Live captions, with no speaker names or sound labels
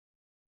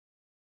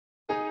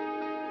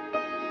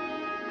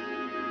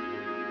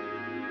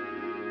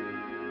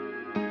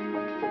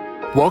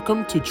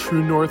Welcome to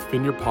True North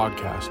Vineyard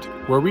Podcast,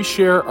 where we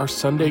share our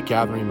Sunday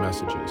gathering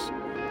messages.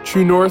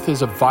 True North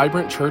is a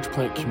vibrant church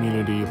plant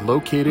community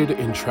located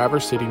in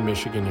Traverse City,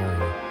 Michigan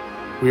area.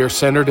 We are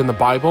centered in the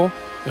Bible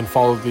and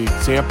follow the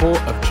example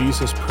of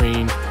Jesus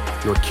praying,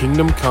 "Your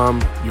kingdom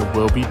come, your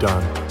will be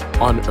done,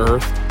 on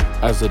earth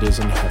as it is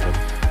in heaven."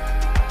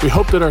 We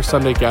hope that our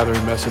Sunday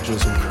gathering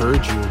messages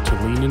encourage you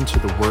to lean into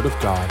the Word of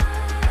God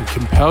and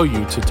compel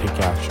you to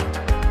take action.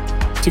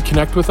 To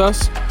connect with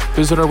us,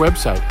 visit our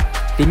website,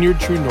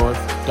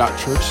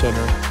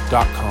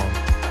 vineyardtruenorth.churchcenter.com,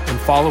 and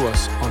follow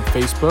us on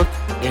Facebook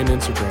and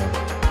Instagram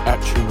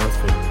at True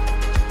North Vineyard.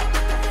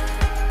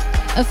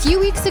 A few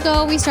weeks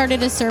ago, we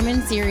started a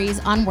sermon series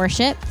on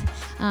worship.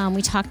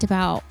 We talked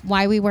about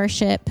why we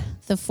worship,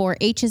 the 4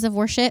 H's of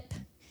worship,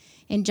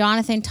 and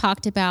Jonathan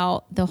talked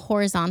about the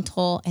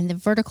horizontal and the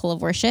vertical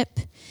of worship,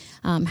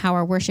 how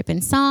our worship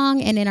in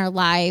song and in our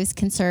lives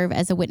can serve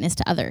as a witness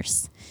to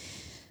others.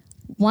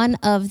 One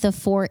of the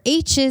 4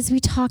 H's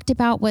we talked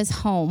about was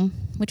home,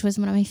 which was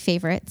one of my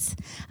favorites.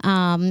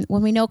 When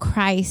we know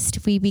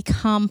Christ, we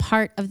become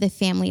part of the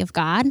family of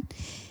God.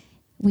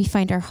 We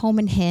find our home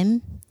in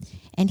Him,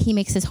 and He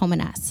makes His home in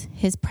us.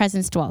 His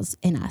presence dwells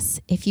in us.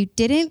 If you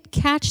didn't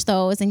catch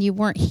those and you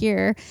weren't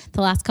here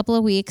the last couple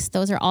of weeks,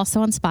 those are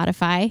also on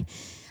Spotify.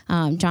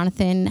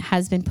 Jonathan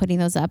has been putting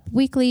those up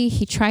weekly.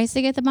 He tries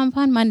to get them up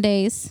on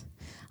Mondays.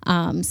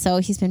 So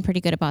he's been pretty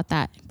good about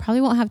that.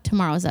 Probably won't have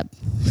tomorrow's up.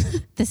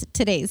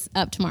 Today's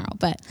up tomorrow,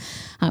 but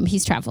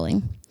he's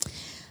traveling.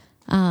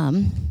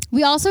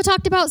 We also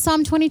talked about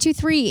Psalm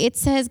 22:3. It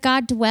says,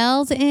 God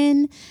dwells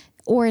in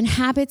or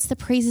inhabits the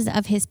praises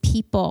of His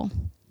people.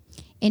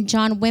 And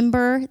John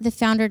Wimber, the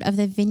founder of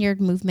the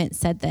Vineyard movement,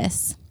 said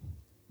this: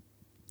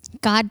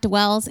 God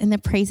dwells in the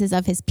praises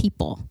of His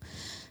people.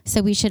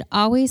 So we should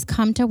always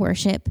come to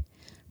worship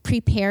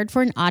prepared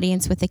for an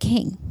audience with the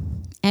King.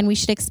 And we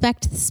should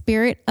expect the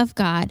Spirit of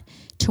God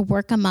to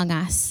work among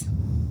us.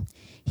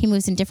 He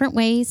moves in different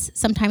ways,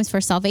 sometimes for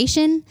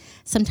salvation,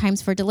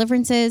 sometimes for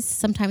deliverances,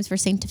 sometimes for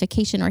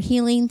sanctification or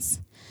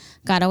healings.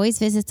 God always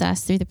visits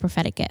us through the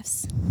prophetic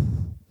gifts.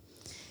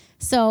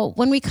 So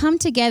when we come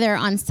together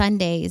on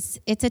Sundays,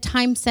 it's a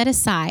time set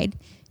aside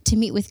to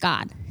meet with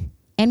God.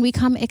 And we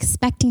come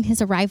expecting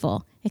His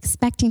arrival,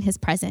 expecting His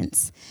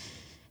presence.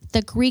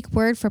 The Greek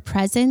word for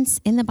presence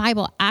in the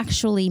Bible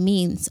actually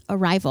means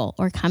arrival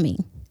or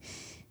coming.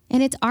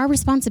 And it's our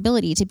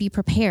responsibility to be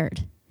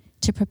prepared,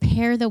 to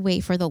prepare the way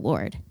for the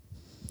Lord.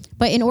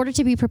 But in order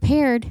to be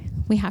prepared,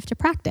 we have to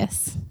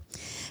practice.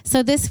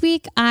 So this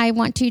week, I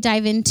want to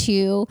dive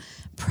into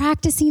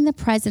practicing the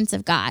presence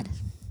of God.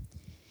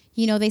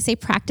 You know, they say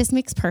practice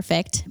makes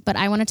perfect, but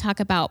I want to talk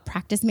about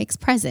practice makes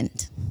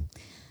present.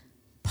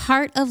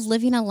 Part of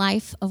living a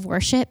life of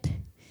worship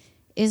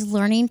is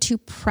learning to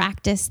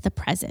practice the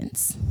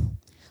presence,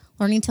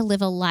 learning to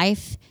live a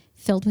life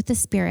filled with the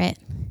Spirit,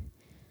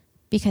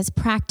 because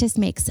practice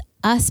makes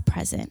us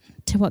present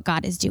to what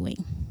God is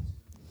doing.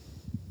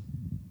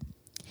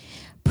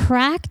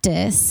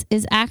 Practice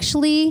is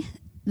actually,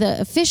 the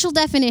official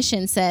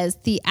definition says,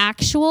 the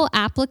actual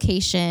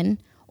application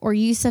or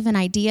use of an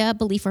idea,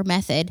 belief, or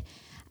method,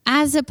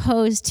 as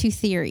opposed to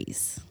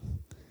theories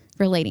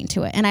relating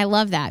to it. And I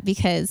love that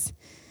because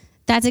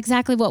that's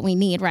exactly what we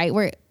need, right?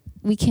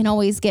 We can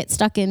always get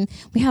stuck in,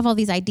 we have all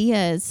these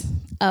ideas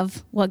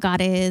of what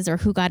God is or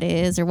who God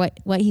is or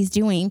what He's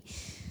doing,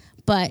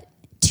 but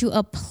to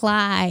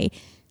apply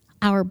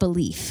our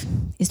belief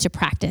is to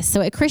practice.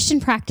 So a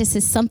Christian practice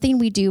is something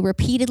we do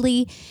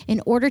repeatedly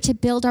in order to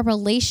build our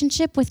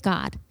relationship with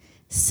God.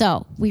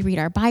 So we read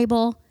our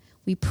Bible,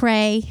 we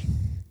pray,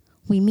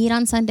 we meet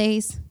on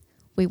Sundays,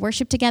 we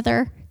worship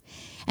together.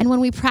 And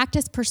when we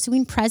practice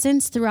pursuing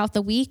presence throughout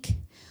the week,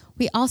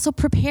 we also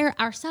prepare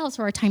ourselves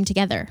for our time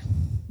together.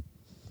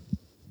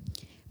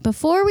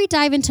 Before we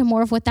dive into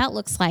more of what that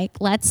looks like,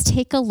 let's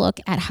take a look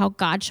at how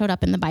God showed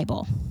up in the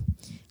Bible,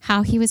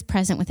 how He was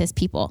present with His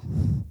people.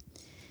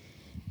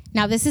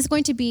 Now, this is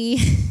going to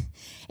be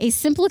a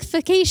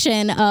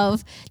simplification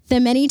of the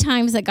many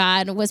times that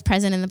God was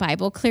present in the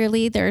Bible.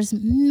 Clearly, there's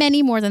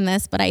many more than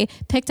this, but I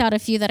picked out a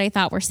few that I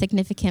thought were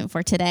significant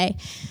for today.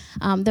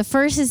 The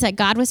first is that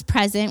God was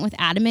present with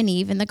Adam and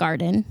Eve in the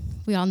garden.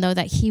 We all know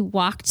that He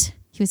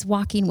was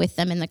walking with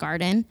them in the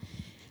garden.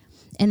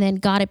 And then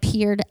God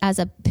appeared as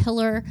a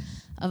pillar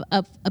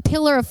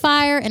of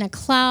fire and a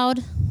cloud.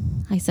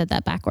 I said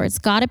that backwards.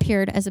 God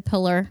appeared as a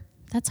pillar.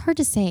 That's hard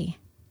to say.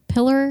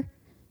 Pillar,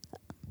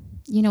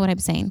 you know what I'm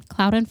saying.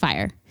 Cloud and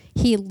fire.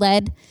 He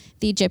led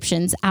the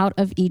Egyptians out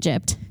of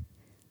Egypt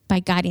by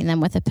guiding them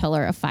with a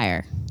pillar of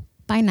fire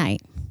by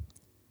night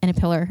and a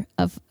pillar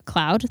of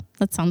cloud.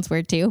 That sounds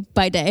weird too.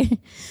 By day.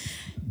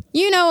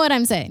 You know what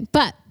I'm saying.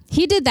 But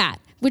He did that,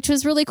 which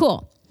was really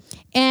cool.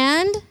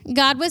 And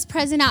God was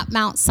present at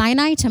Mount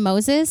Sinai to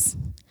Moses.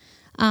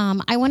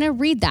 I want to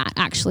read that,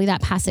 actually.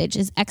 That passage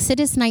is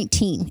Exodus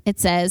 19. It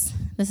says,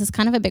 this is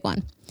kind of a big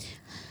one.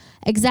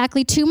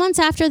 Exactly 2 months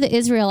after the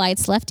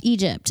Israelites left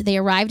Egypt, they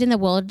arrived in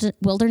the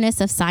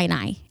wilderness of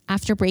Sinai.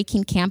 After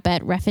breaking camp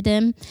at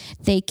Rephidim,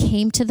 they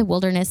came to the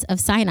wilderness of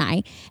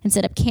Sinai and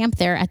set up camp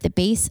there at the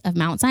base of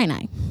Mount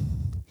Sinai.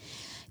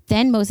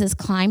 Then Moses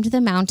climbed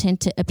the mountain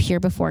to appear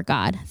before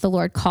God. The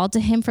Lord called to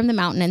him from the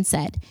mountain and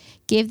said,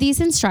 "Give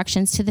these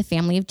instructions to the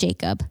family of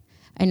Jacob.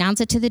 Announce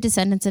it to the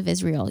descendants of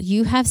Israel.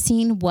 You have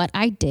seen what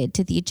I did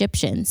to the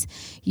Egyptians.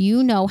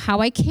 You know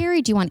how I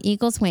carried you on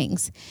eagle's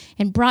wings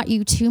and brought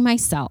you to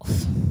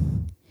myself.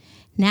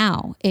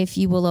 Now, if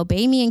you will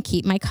obey me and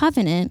keep my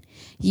covenant,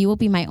 you will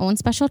be my own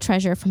special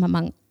treasure from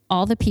among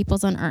all the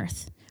peoples on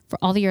earth. For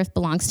all the earth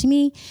belongs to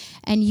me,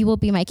 and you will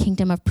be my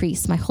kingdom of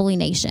priests, my holy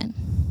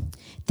nation.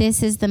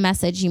 This is the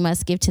message you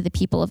must give to the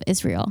people of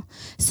Israel."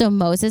 So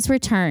Moses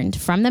returned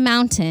from the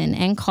mountain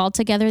and called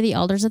together the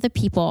elders of the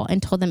people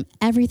and told them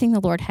everything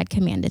the Lord had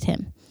commanded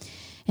him.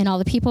 And all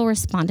the people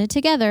responded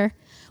together,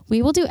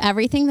 "We will do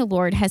everything the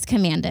Lord has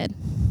commanded."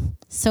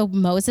 So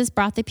Moses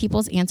brought the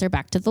people's answer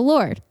back to the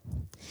Lord.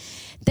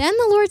 Then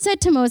the Lord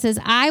said to Moses,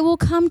 "I will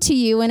come to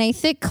you in a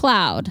thick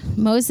cloud,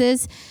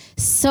 Moses,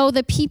 so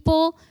the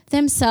people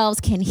themselves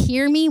can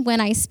hear me when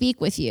I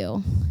speak with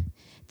you.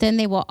 Then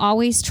they will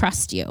always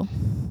trust you."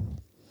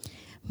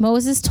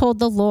 Moses told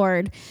the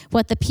Lord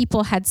what the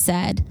people had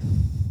said.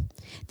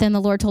 Then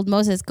the Lord told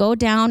Moses, "Go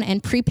down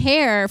and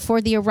prepare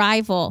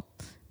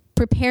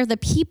the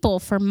people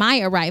for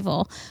my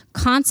arrival.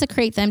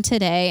 Consecrate them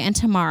today and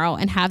tomorrow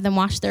and have them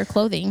wash their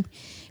clothing.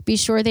 Be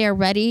sure they are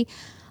ready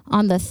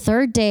on the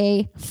third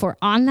day, for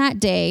on that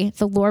day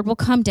the Lord will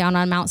come down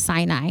on Mount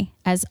Sinai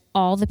as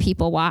all the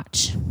people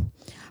watch.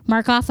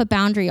 Mark off a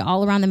boundary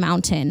all around the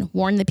mountain.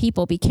 Warn the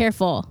people, be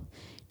careful.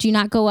 Do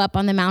not go up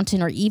on the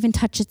mountain or even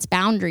touch its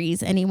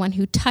boundaries. Anyone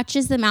who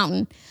touches the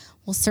mountain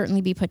will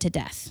certainly be put to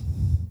death.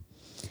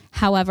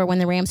 However, when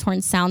the ram's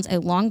horn sounds a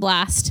long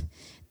blast,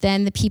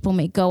 then the people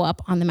may go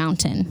up on the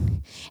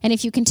mountain." And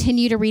if you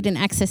continue to read in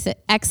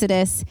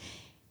Exodus,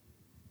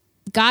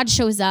 God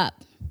shows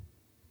up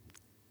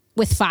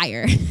with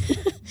fire.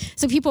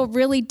 So people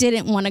really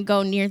didn't want to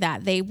go near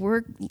that. They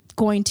were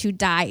going to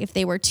die if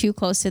they were too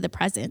close to the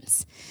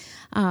presence,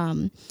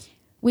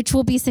 which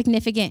will be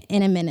significant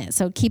in a minute.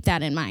 So keep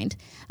that in mind.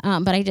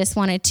 But I just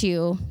wanted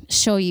to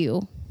show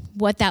you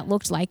what that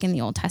looked like in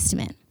the Old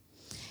Testament.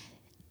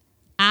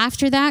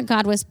 After that,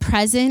 God was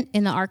present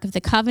in the Ark of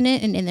the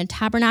Covenant and in the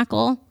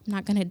tabernacle. I'm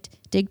not going to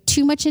dig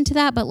too much into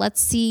that, but let's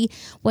see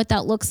what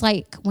that looks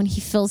like when he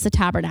fills the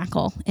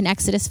tabernacle. In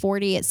Exodus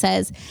 40, it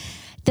says,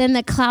 "Then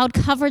the cloud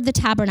covered the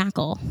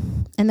tabernacle,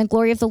 and the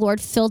glory of the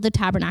Lord filled the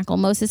tabernacle.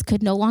 Moses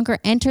could no longer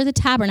enter the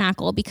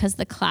tabernacle because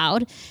the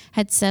cloud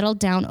had settled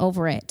down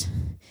over it,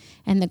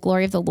 and the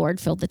glory of the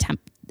Lord filled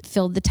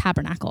the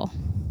tabernacle.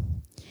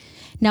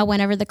 Now,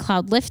 whenever the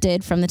cloud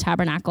lifted from the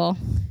tabernacle,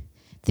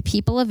 the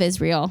people of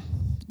Israel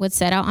would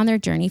set out on their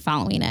journey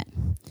following it.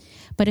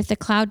 But if the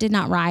cloud did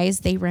not rise,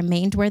 they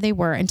remained where they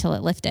were until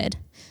it lifted.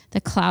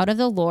 The cloud of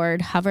the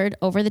Lord hovered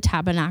over the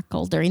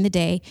tabernacle during the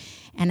day,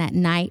 and at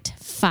night,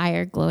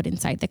 fire glowed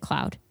inside the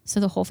cloud,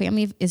 so the whole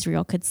family of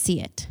Israel could see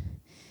it.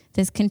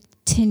 This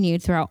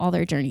continued throughout all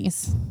their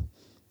journeys."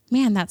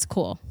 Man, that's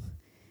cool.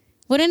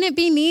 Wouldn't it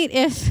be neat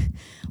if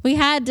we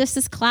had just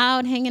this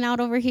cloud hanging out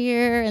over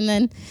here, and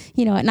then,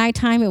 at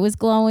nighttime it was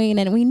glowing,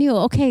 and we knew,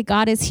 okay,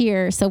 God is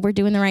here, so we're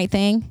doing the right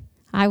thing?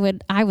 I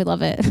would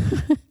love it.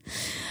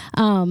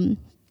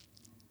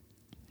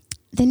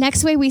 The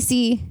next way we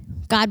see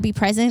God be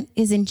present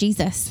is in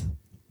Jesus.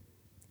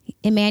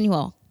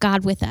 Emmanuel,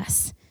 God with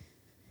us.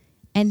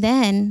 And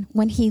then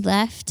when he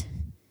left,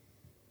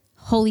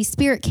 Holy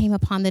Spirit came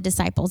upon the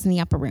disciples in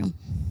the upper room.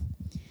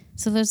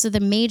 So those are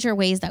the major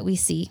ways that we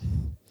see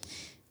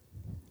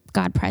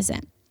God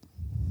present.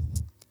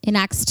 In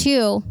Acts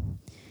 2,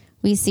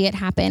 we see it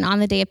happen on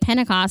the day of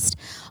Pentecost.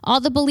 All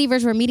the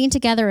believers were meeting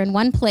together in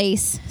one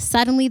place.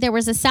 Suddenly there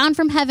was a sound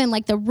from heaven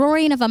like the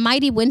roaring of a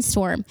mighty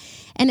windstorm,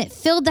 and it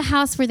filled the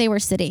house where they were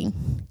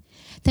sitting.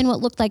 Then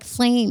what looked like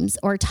flames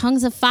or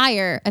tongues of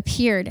fire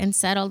appeared and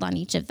settled on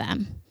each of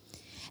them.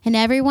 And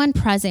everyone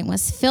present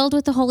was filled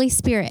with the Holy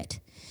Spirit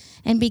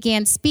and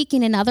began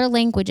speaking in other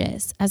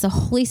languages as the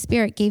Holy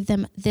Spirit gave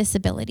them this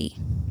ability.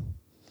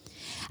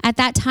 At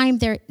that time,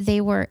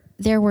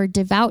 there were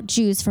devout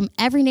Jews from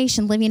every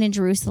nation living in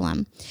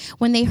Jerusalem.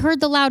 When they heard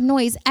the loud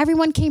noise,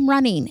 everyone came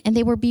running, and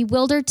they were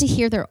bewildered to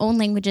hear their own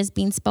languages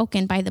being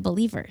spoken by the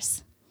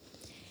believers.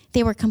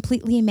 They were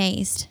completely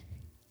amazed.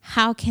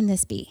 How can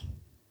this be?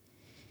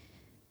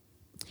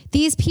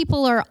 These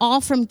people are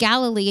all from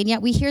Galilee, and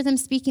yet we hear them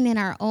speaking in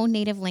our own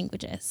native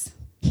languages.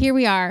 Here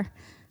we are.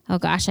 Oh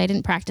gosh, I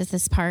didn't practice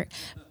this part.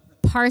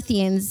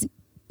 Parthians,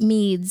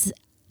 Medes,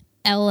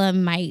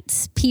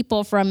 Elamites,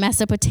 people from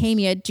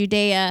Mesopotamia,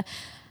 Judea,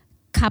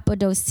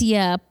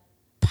 Cappadocia,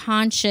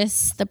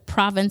 Pontus, the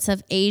province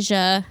of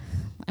Asia.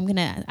 I'm going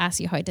to ask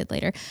you how I did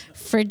later.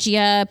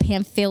 Phrygia,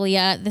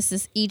 Pamphylia. This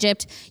is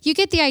Egypt. You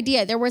get the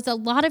idea. There was a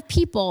lot of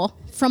people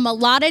from a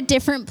lot of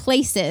different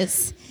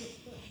places.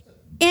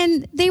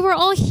 And they were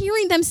all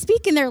hearing them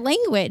speak in their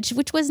language,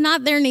 which was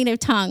not their native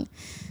tongue.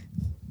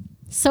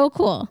 So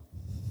cool.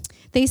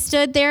 They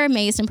stood there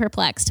amazed and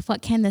perplexed.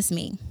 What can this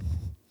mean?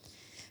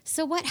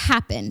 So what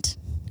happened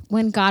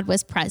when God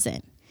was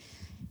present.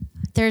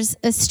 There's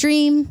a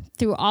stream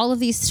through all of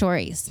these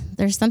stories.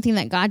 There's something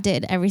that God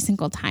did every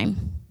single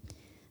time.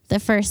 The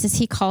first is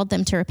he called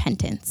them to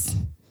repentance.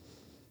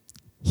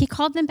 He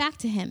called them back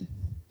to him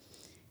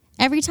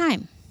every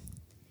time.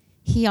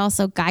 He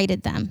also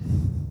guided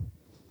them,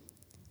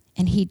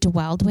 and he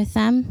dwelled with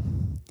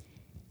them,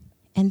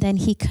 and then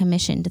he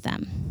commissioned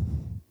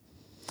them.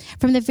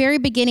 From the very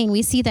beginning,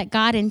 we see that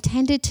God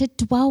intended to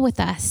dwell with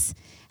us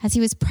as he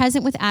was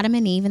present with Adam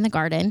and Eve in the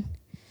garden.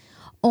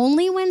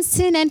 Only when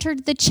sin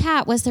entered the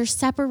chat was there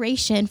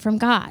separation from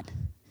God.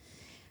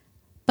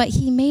 But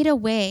he made a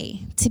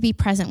way to be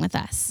present with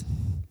us.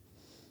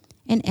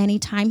 And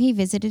anytime he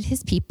visited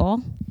his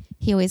people,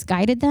 he always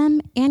guided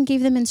them and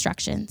gave them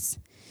instructions.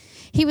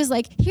 He was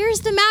like, here's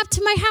the map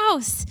to my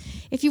house.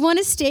 If you want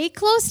to stay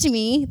close to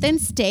me, then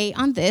stay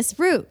on this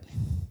route.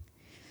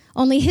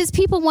 Only his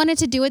people wanted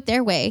to do it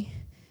their way,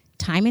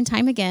 time and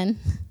time again.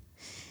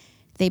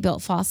 They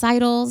built false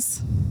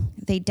idols.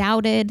 They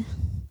doubted.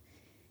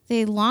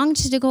 They longed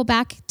to go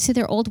back to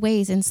their old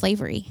ways in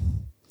slavery,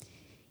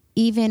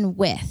 even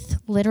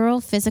with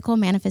literal physical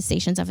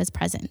manifestations of his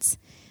presence.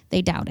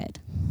 They doubted.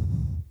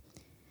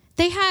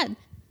 They had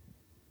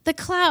the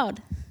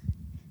cloud,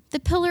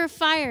 the pillar of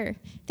fire.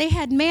 They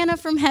had manna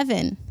from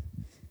heaven,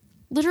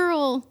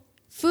 literal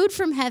food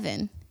from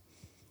heaven,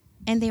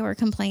 and they were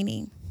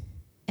complaining,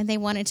 and they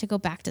wanted to go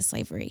back to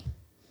slavery.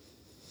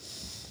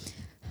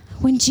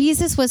 When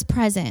Jesus was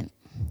present,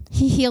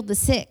 he healed the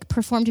sick,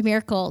 performed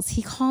miracles.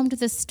 He calmed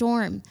the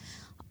storm,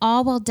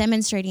 all while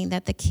demonstrating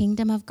that the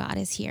kingdom of God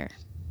is here.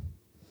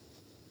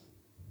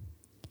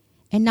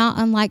 And not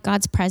unlike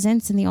God's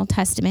presence in the Old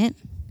Testament,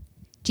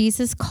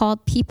 Jesus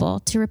called people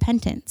to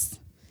repentance,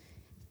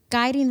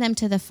 guiding them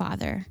to the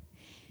Father.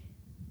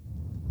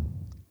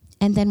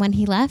 And then when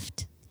he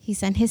left, he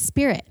sent his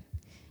Spirit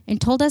and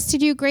told us to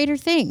do greater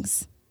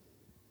things.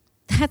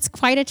 That's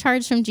quite a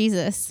charge from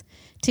Jesus,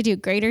 to do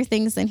greater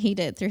things than he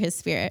did through his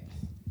Spirit.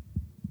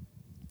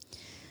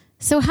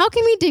 So how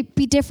can we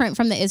be different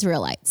from the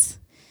Israelites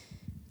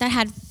that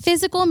had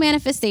physical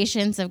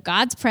manifestations of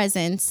God's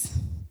presence,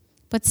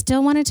 but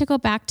still wanted to go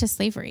back to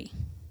slavery?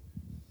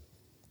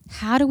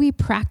 How do we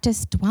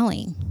practice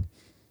dwelling?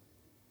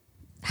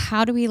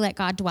 How do we let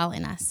God dwell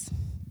in us?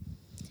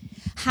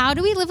 How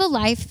do we live a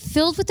life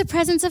filled with the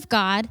presence of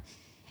God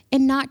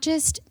and not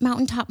just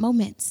mountaintop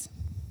moments?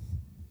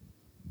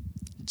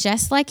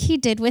 Just like he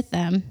did with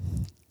them,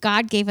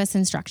 God gave us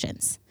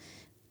instructions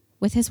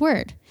with his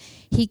word.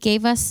 He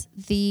gave us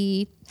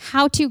the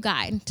how-to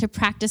guide to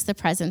practice the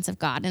presence of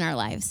God in our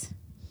lives.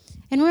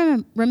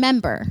 And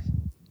remember,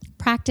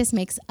 practice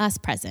makes us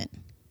present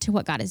to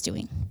what God is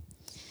doing.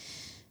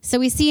 So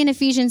we see in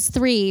Ephesians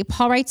 3,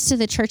 Paul writes to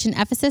the church in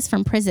Ephesus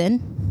from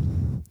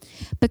prison,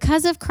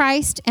 because of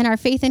Christ and our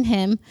faith in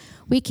him,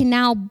 we can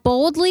now come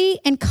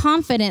boldly and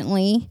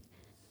confidently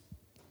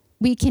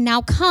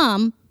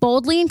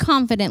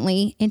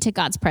into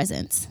God's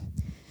presence.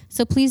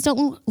 So please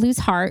don't lose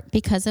heart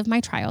because of my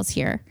trials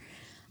here.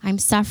 I'm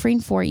suffering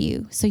for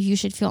you, so you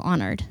should feel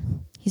honored.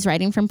 He's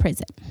writing from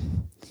prison.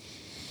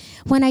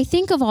 When I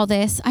think of all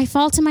this, I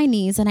fall to my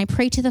knees and I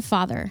pray to the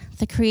Father,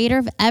 the creator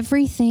of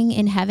everything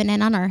in heaven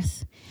and on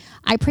earth.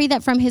 I pray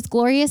that from his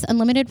glorious,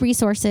 unlimited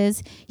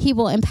resources, he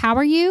will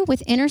empower you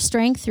with inner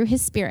strength through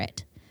his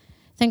Spirit.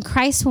 Then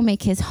Christ will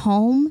make his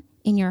home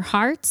in your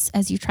hearts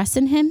as you trust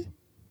in him.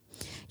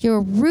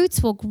 Your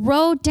roots will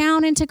grow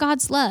down into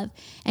God's love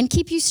and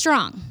keep you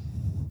strong.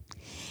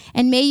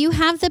 And may you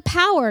have the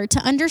power to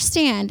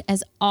understand,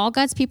 as all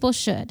God's people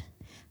should,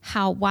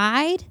 how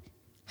wide,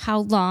 how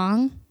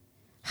long,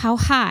 how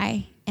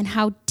high, and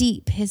how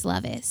deep his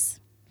love is.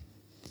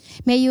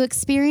 May you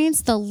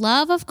experience the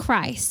love of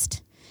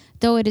Christ,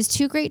 though it is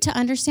too great to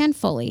understand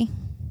fully.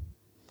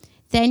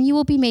 Then you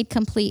will be made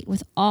complete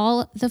with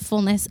all the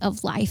fullness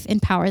of life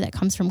and power that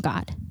comes from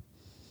God.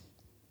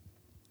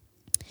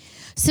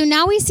 So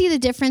now we see the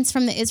difference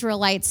from the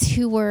Israelites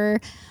who were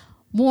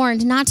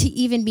warned not to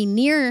even be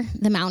near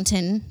the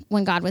mountain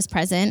when God was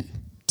present,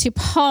 to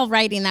Paul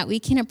writing that we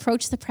can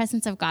approach the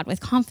presence of God with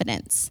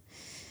confidence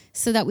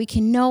so that we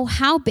can know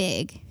how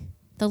big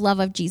the love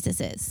of Jesus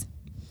is,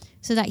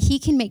 so that he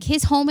can make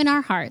his home in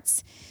our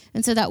hearts,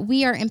 and so that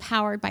we are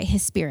empowered by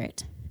his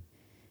Spirit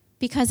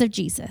because of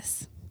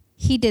Jesus.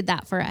 He did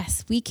that for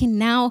us. We can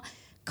now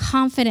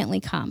confidently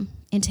come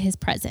into his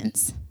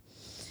presence.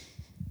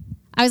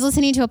 I was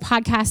listening to a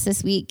podcast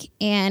this week,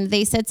 and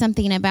they said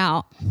something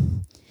about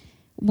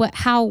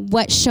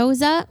what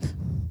shows up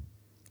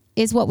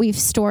is what we've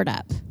stored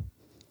up.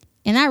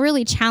 And that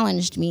really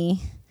challenged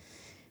me.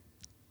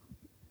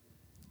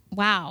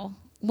 Wow,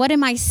 what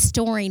am I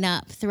storing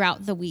up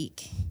throughout the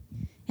week?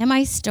 Am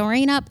I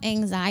storing up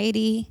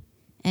anxiety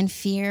and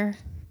fear?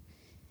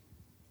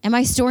 Am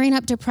I storing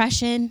up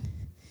depression?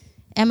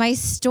 Am I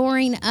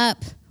storing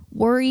up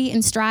worry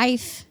and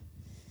strife?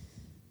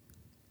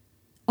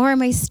 Or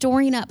am I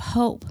storing up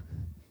hope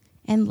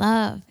and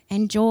love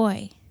and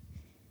joy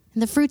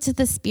and the fruits of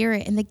the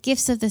Spirit and the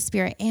gifts of the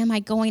Spirit? Am I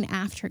going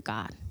after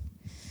God?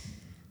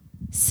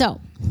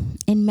 So,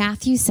 in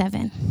Matthew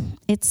 7,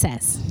 it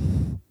says,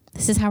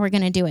 this is how we're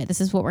going to do it.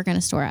 This is what we're going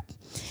to store up.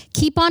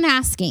 Keep on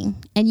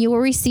asking, and you will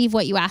receive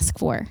what you ask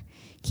for.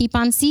 Keep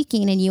on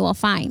seeking, and you will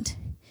find.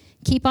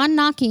 Keep on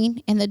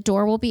knocking, and the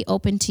door will be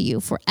open to you.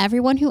 For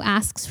everyone who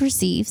asks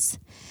receives,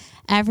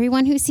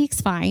 everyone who seeks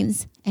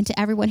finds, and to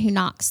everyone who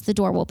knocks, the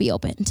door will be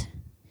opened.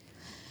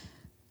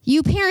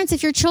 You parents,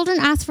 if your children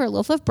ask for a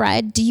loaf of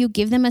bread, do you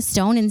give them a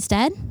stone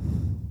instead?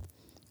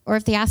 Or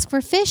if they ask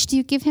for fish, do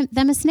you give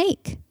them a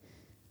snake?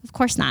 Of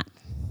course not.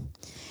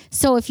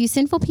 So if you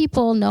sinful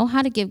people know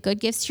how to give good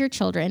gifts to your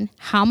children,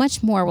 how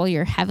much more will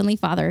your heavenly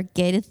Father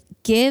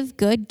give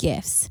good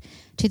gifts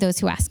to those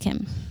who ask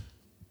him?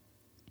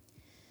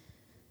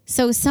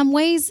 So some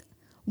ways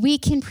we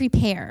can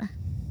prepare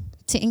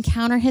to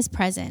encounter his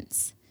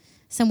presence.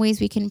 Some ways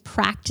we can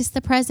practice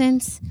the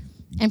presence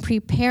and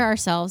prepare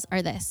ourselves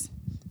are this.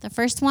 The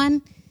first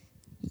one,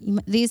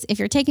 if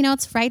you're taking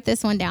notes, write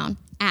this one down.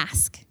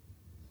 Ask.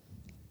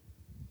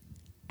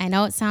 I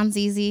know it sounds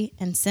easy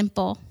and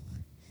simple.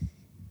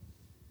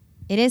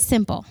 It is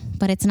simple,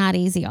 but it's not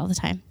easy all the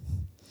time.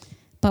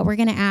 But we're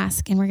going to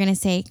ask, and we're going to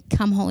say,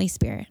 come, Holy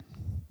Spirit.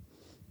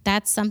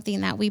 That's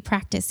something that we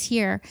practice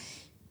here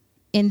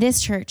in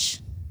this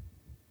church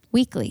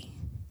weekly.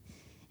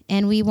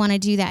 And we want to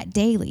do that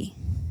daily.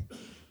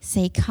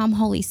 Say, come,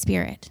 Holy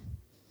Spirit.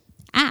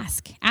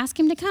 Ask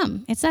him to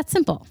come. It's that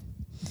simple.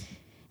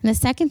 And the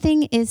second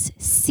thing is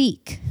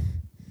seek.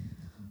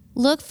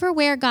 Look for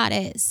where God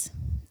is.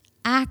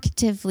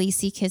 Actively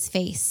seek his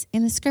face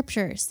in the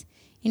scriptures,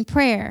 in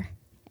prayer,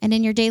 and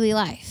in your daily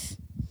life.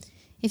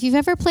 If you've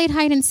ever played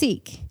hide and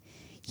seek,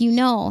 you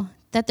know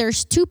that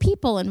there's two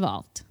people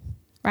involved,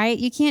 right?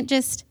 You can't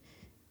just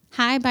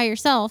hide by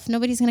yourself.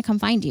 Nobody's going to come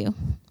find you.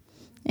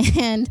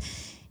 And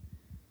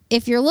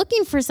if you're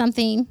looking for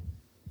something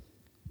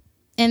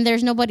and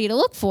there's nobody to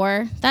look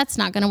for, that's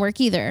not going to work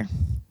either.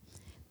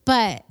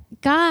 But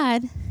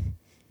God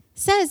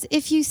says,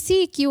 if you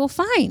seek, you will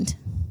find.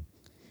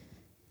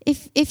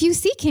 If you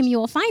seek him, you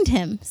will find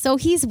him. So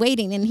he's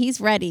waiting and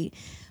he's ready.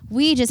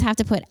 We just have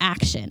to put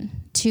action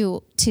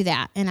to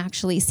that and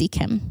actually seek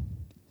him.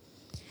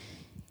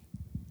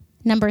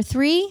 Number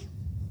 3,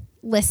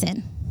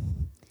 listen.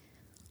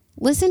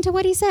 Listen to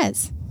what he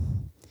says.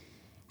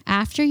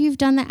 After you've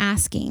done the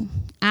asking,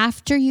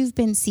 after you've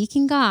been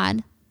seeking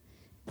God,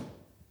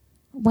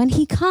 when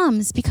he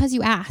comes because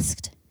you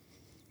asked,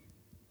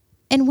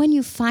 and when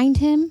you find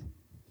him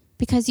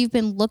because you've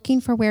been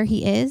looking for where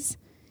he is,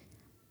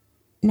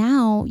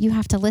 now you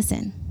have to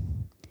listen.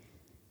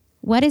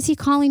 What is he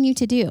calling you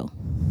to do?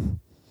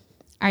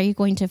 Are you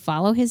going to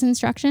follow his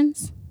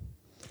instructions?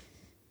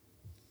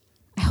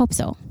 I hope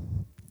so.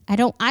 I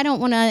don't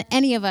want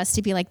any of us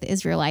to be like the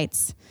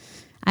Israelites.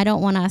 I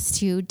don't want us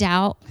to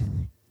doubt.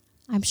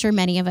 I'm sure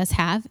many of us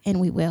have, and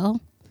we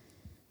will.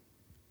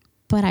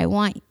 But I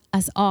want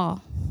us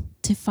all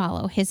to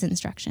follow his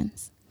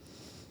instructions.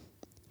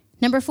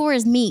 Number 4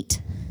 is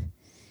meet.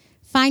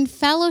 Find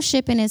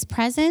fellowship in his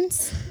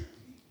presence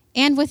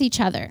and with each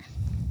other.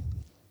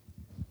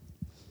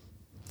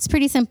 It's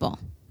pretty simple.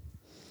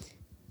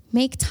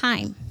 Make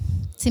time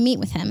to meet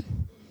with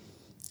him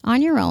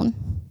on your own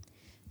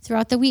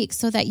throughout the week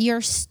so that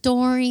you're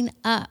storing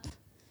up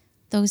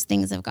those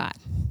things of God.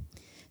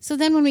 So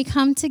then when we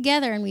come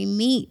together and we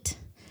meet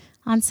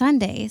on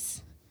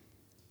Sundays,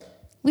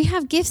 we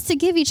have gifts to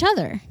give each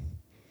other.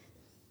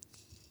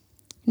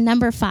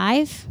 Number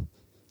 5,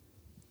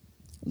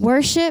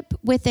 worship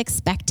with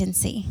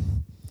expectancy.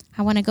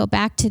 I want to go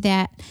back to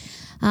that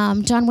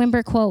John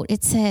Wimber quote.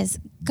 It says,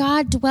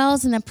 God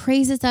dwells in the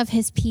praises of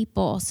his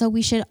people, so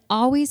we should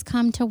always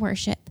come to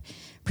worship,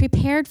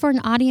 prepared for an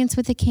audience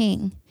with the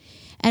King.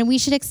 And we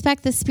should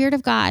expect the Spirit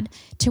of God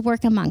to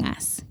work among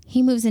us.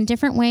 He moves in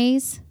different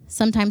ways,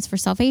 sometimes for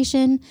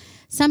salvation,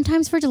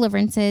 sometimes for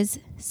deliverances,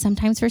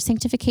 sometimes for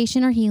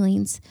sanctification or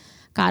healings.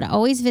 God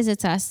always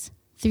visits us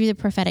through the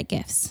prophetic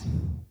gifts.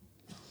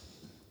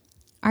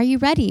 Are you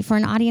ready for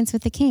an audience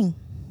with the King?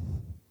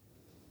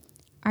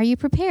 Are you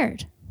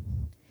prepared?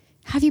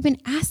 Have you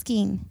been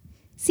asking,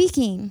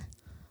 seeking,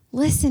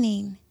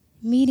 listening,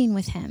 meeting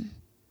with him?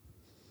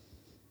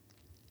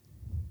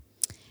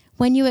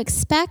 When you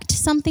expect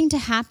something to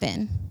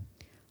happen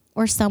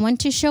or someone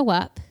to show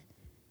up,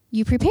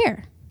 you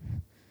prepare.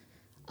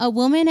 A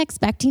woman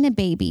expecting a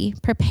baby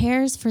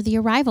prepares for the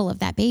arrival of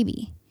that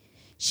baby.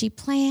 She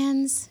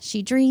plans,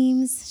 she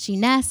dreams, she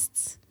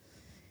nests.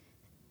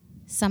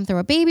 Some throw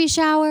a baby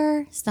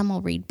shower, some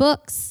will read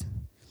books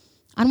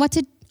on what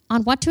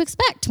to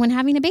expect when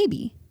having a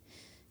baby.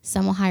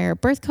 Some will hire a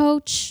birth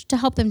coach to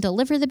help them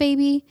deliver the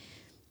baby.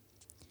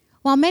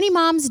 While many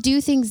moms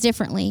do things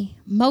differently,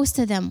 most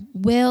of them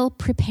will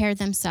prepare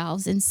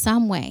themselves in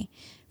some way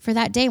for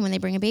that day when they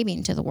bring a baby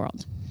into the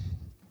world.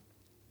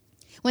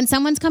 When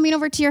someone's coming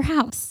over to your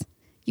house,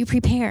 you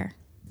prepare.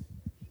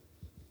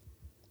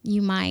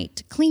 You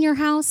might clean your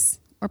house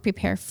or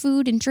prepare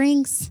food and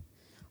drinks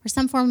or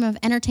some form of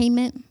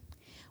entertainment.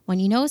 When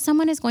you know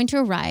someone is going to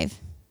arrive,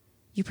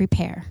 you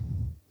prepare.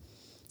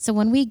 So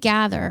when we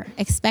gather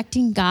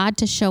expecting God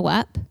to show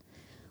up,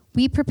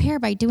 we prepare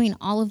by doing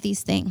all of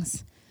these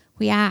things.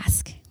 We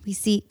ask, we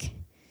seek,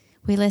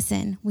 we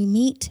listen, we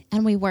meet,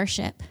 and we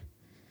worship.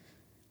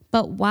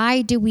 But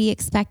why do we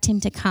expect him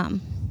to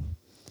come?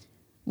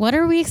 What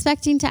are we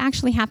expecting to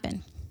actually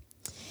happen?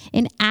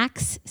 In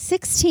Acts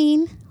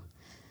 16,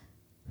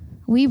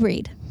 we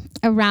read,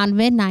 around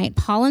midnight,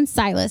 Paul and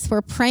Silas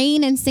were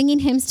praying and singing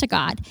hymns to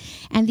God,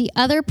 and the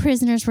other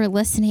prisoners were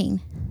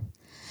listening.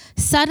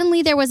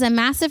 Suddenly there was a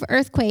massive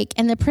earthquake,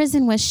 and the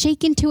prison was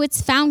shaken to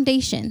its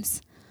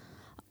foundations.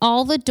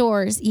 All the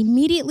doors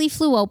immediately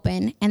flew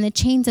open, and the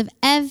chains of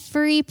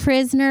every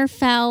prisoner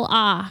fell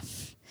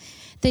off.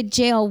 The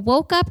jail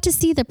woke up to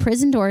see the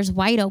prison doors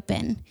wide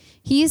open.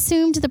 He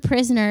assumed the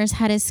prisoners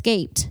had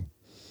escaped,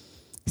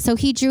 so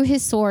he drew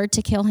his sword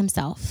to kill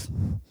himself.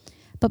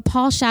 But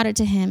Paul shouted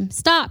to him,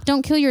 "Stop,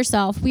 don't kill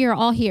yourself. We are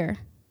all here."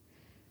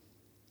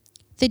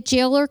 The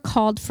jailer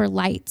called for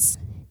lights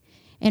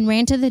and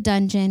ran to the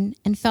dungeon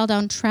and fell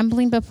down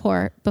trembling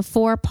before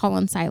Paul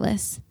and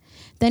Silas.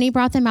 Then he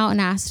brought them out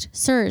and asked,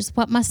 "Sirs,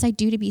 what must I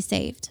do to be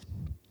saved?"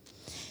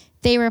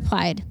 They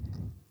replied,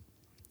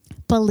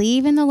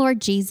 "Believe in the Lord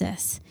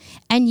Jesus,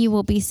 and you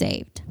will be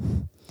saved,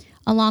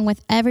 along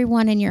with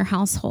everyone in your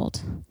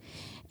household."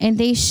 And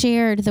they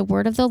shared the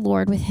word of the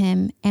Lord with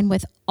him and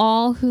with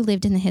all who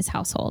lived in his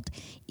household.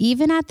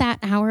 Even at that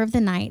hour of the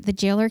night, the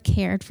jailer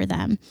cared for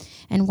them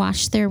and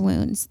washed their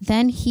wounds.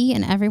 Then he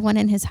and everyone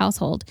in his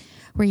household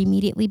were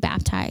immediately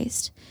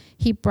baptized.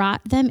 He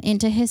brought them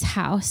into his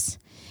house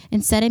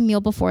and set a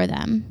meal before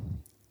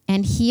them.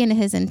 And he and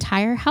his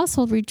entire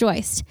household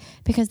rejoiced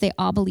because they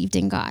all believed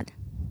in God.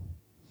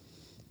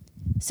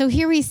 So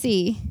here we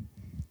see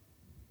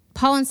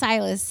Paul and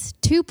Silas,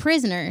 two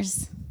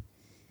prisoners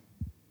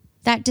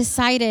that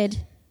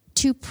decided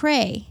to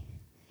pray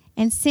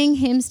and sing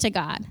hymns to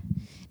God.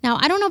 Now,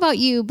 I don't know about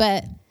you,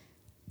 but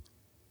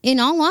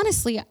in all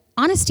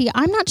honesty,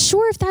 I'm not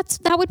sure if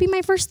that would be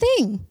my first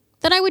thing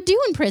that I would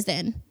do in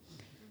prison.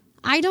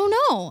 I don't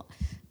know.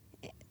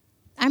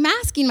 I'm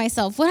asking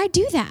myself, would I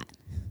do that?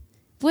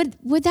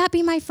 Would that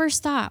be my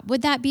first thought?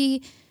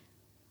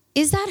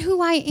 Is that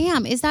who I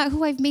am? Is that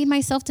who I've made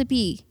myself to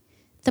be?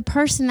 The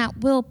person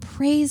that will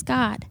praise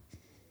God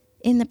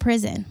in the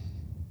prison.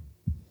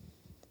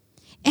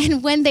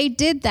 And when they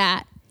did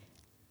that,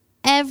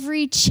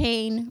 every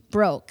chain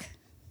broke.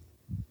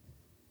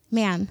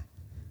 Man,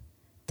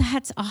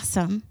 that's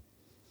awesome.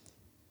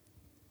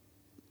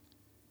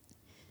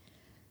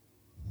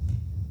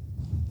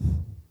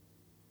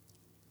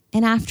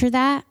 And after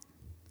that,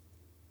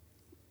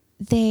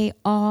 they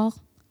all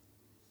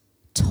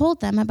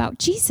told them about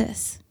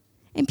Jesus.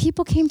 And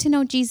people came to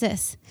know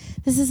Jesus.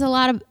 This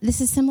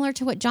is similar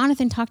to what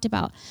Jonathan talked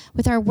about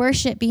with our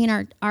worship being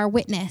our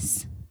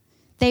witness.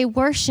 They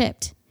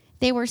worshiped,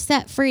 they were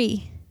set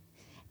free,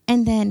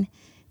 and then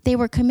they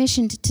were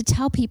commissioned to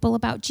tell people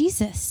about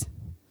Jesus.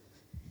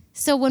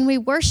 So when we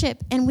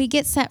worship and we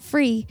get set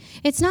free,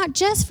 it's not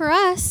just for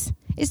us.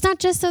 It's not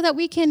just so that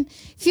we can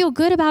feel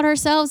good about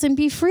ourselves and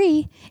be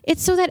free.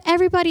 It's so that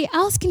everybody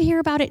else can hear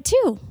about it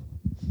too.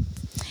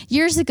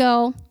 Years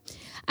ago,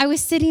 I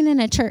was sitting in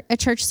a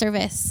church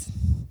service,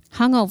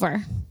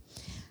 hungover.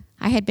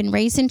 I had been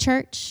raised in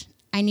church.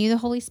 I knew the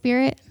Holy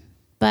Spirit,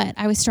 but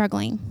I was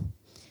struggling.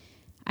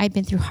 I'd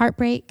been through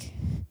heartbreak,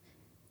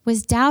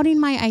 was doubting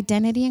my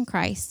identity in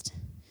Christ,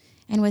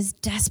 and was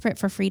desperate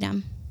for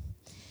freedom.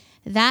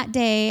 That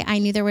day, I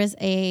knew there was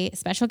a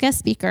special guest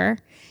speaker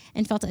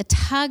and felt a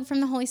tug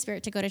from the Holy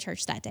Spirit to go to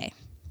church that day.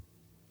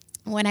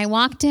 When I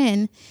walked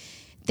in,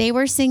 they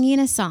were singing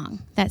a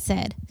song that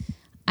said,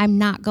 "I'm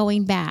not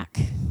going back.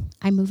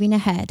 I'm moving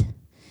ahead.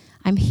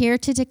 I'm here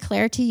to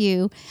declare to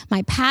you,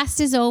 my past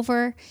is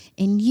over.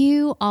 In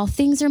you, all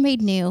things are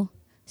made new.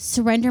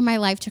 Surrender my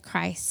life to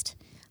Christ.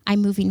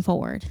 I'm moving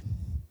forward."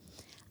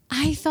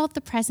 I felt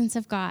the presence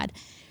of God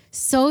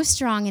so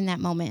strong in that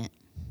moment,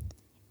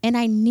 and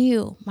I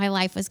knew my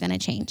life was going to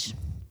change.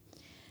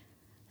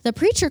 The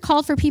preacher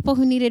called for people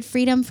who needed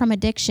freedom from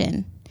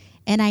addiction,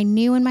 and I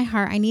knew in my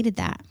heart I needed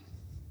that.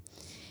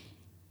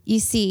 You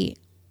see,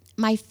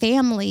 my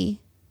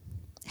family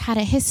had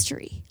a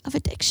history of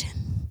addiction.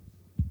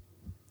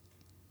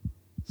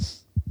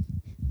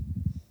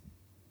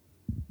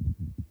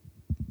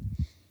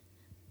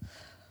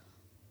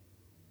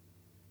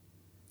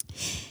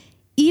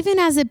 Even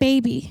as a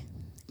baby,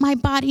 my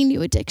body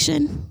knew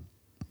addiction.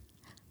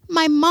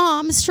 My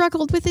mom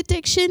struggled with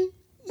addiction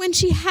when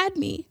she had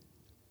me.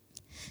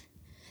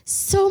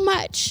 So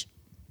much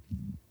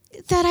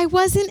that I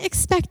wasn't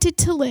expected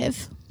to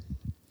live.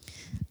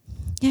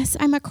 Yes,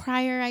 I'm a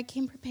crier. I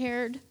came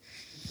prepared.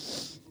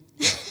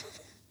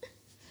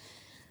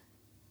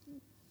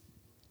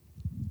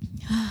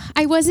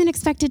 I wasn't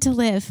expected to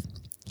live,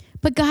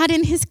 but God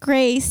in his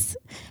grace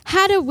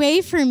had a way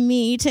for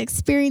me to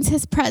experience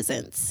his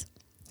presence.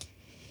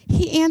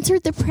 He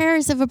answered the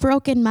prayers of a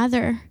broken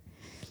mother,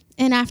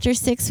 and after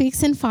 6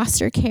 weeks in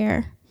foster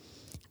care,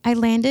 I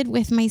landed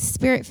with my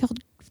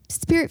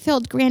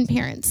spirit-filled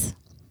grandparents.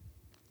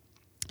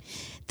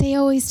 They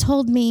always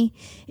told me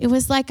it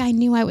was like I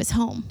knew I was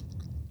home.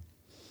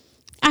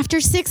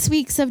 After 6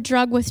 weeks of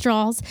drug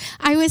withdrawals,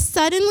 I was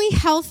suddenly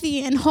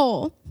healthy and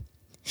whole.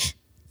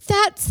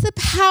 That's the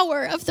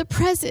power of the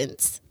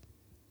presence.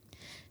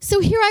 So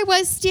here I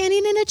was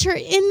standing in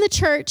the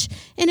church,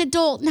 an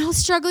adult, now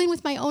struggling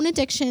with my own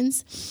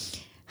addictions.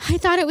 I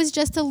thought it was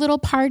just a little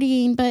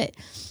partying, but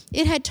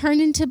it had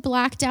turned into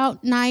blacked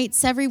out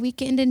nights every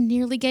weekend and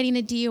nearly getting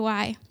a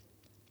DUI.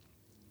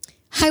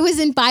 I was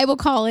in Bible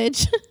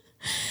college.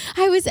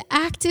 I was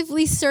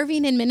actively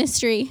serving in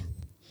ministry,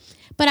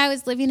 but I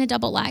was living a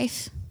double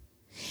life.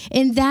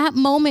 In that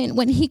moment,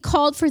 when he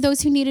called for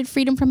those who needed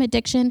freedom from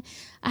addiction,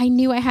 I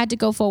knew I had to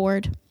go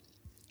forward.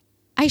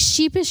 I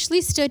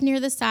sheepishly stood near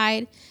the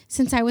side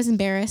since I was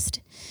embarrassed,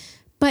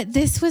 but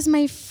this was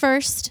my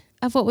first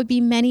of what would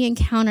be many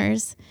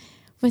encounters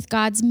with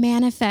God's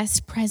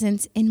manifest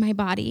presence in my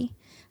body.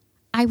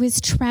 I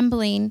was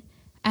trembling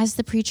as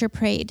the preacher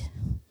prayed.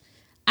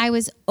 I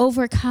was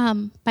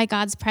overcome by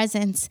God's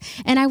presence,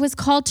 and I was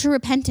called to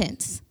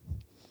repentance.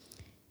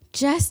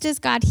 Just as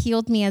God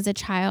healed me as a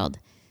child,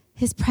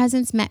 his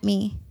presence met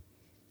me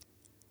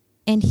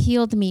and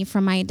healed me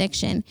from my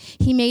addiction.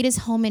 He made his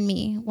home in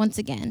me once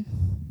again.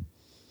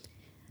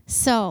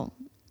 So,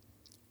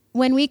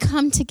 when we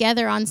come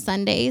together on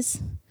Sundays,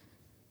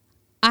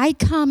 I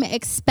come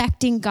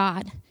expecting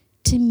God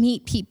to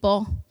meet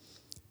people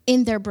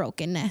in their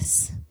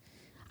brokenness.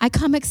 I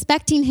come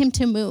expecting him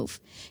to move,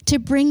 to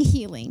bring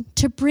healing,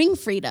 to bring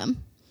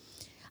freedom.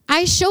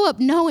 I show up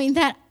knowing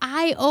that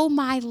I owe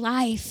my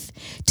life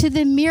to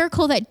the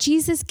miracle that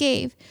Jesus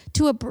gave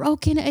to a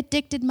broken,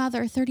 addicted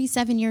mother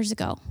 37 years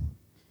ago.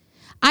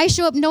 I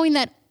show up knowing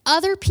that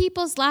other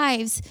people's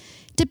lives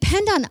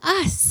depend on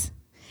us,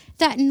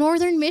 that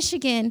Northern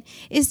Michigan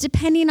is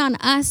depending on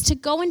us to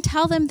go and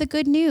tell them the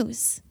good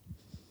news.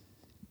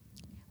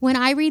 When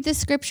I read the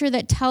scripture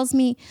that tells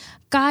me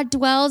God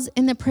dwells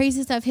in the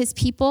praises of his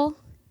people,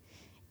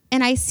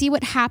 and I see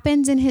what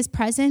happens in his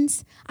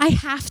presence, I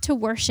have to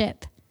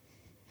worship.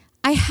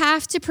 I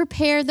have to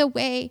prepare the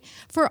way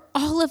for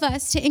all of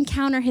us to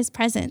encounter his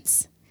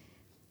presence.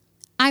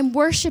 I'm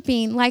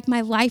worshiping like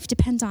my life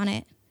depends on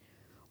it.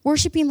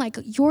 Worshiping like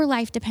your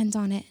life depends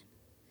on it.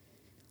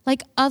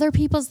 Like other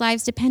people's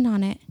lives depend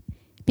on it,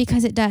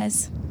 because it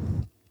does.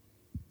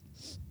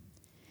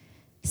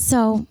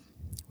 So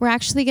we're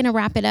actually going to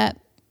wrap it up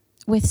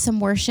with some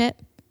worship,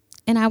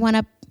 and I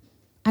want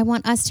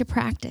us to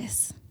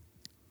practice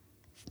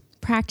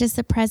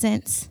the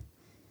presence.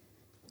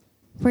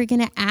 We're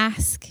going to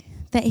ask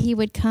that he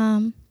would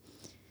come.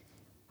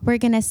 We're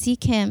going to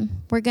seek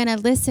him. We're going to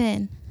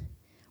listen.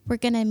 We're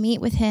going to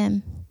meet with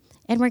him,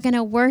 and we're going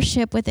to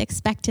worship with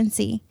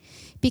expectancy,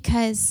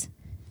 because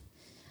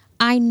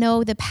I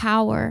know the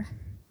power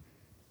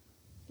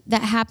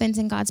that happens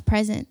in God's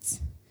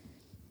presence.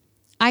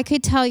 I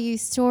could tell you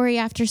story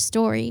after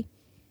story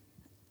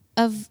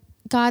of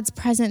God's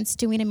presence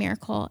doing a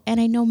miracle, and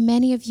I know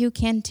many of you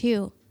can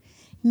too.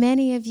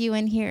 Many of you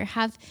in here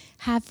have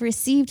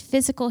received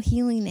physical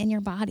healing in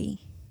your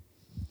body.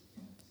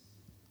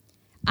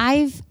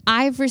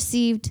 I've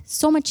received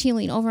so much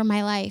healing over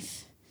my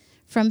life,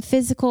 from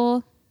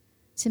physical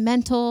to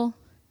mental,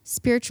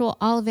 spiritual,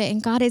 all of it,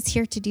 and God is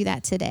here to do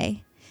that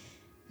today.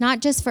 Not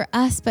just for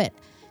us, but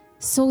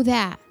so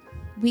that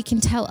we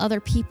can tell other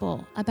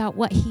people about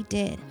what he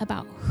did,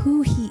 about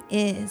who he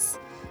is,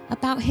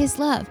 about his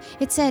love.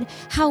 It said,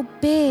 how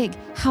big,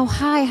 how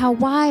high, how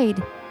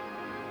wide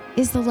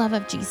is the love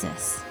of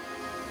Jesus.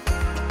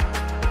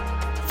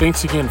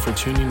 Thanks again for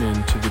tuning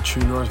in to the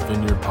True North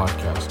Vineyard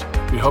podcast.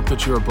 We hope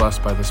that you are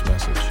blessed by this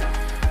message.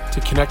 To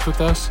connect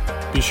with us,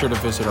 be sure to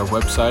visit our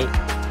website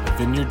at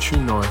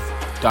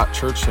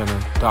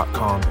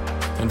vineyardtruenorth.churchcenter.com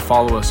and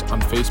follow us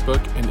on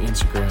Facebook and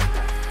Instagram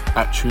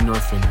at True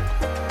North Vineyard.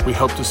 We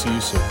hope to see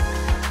you soon.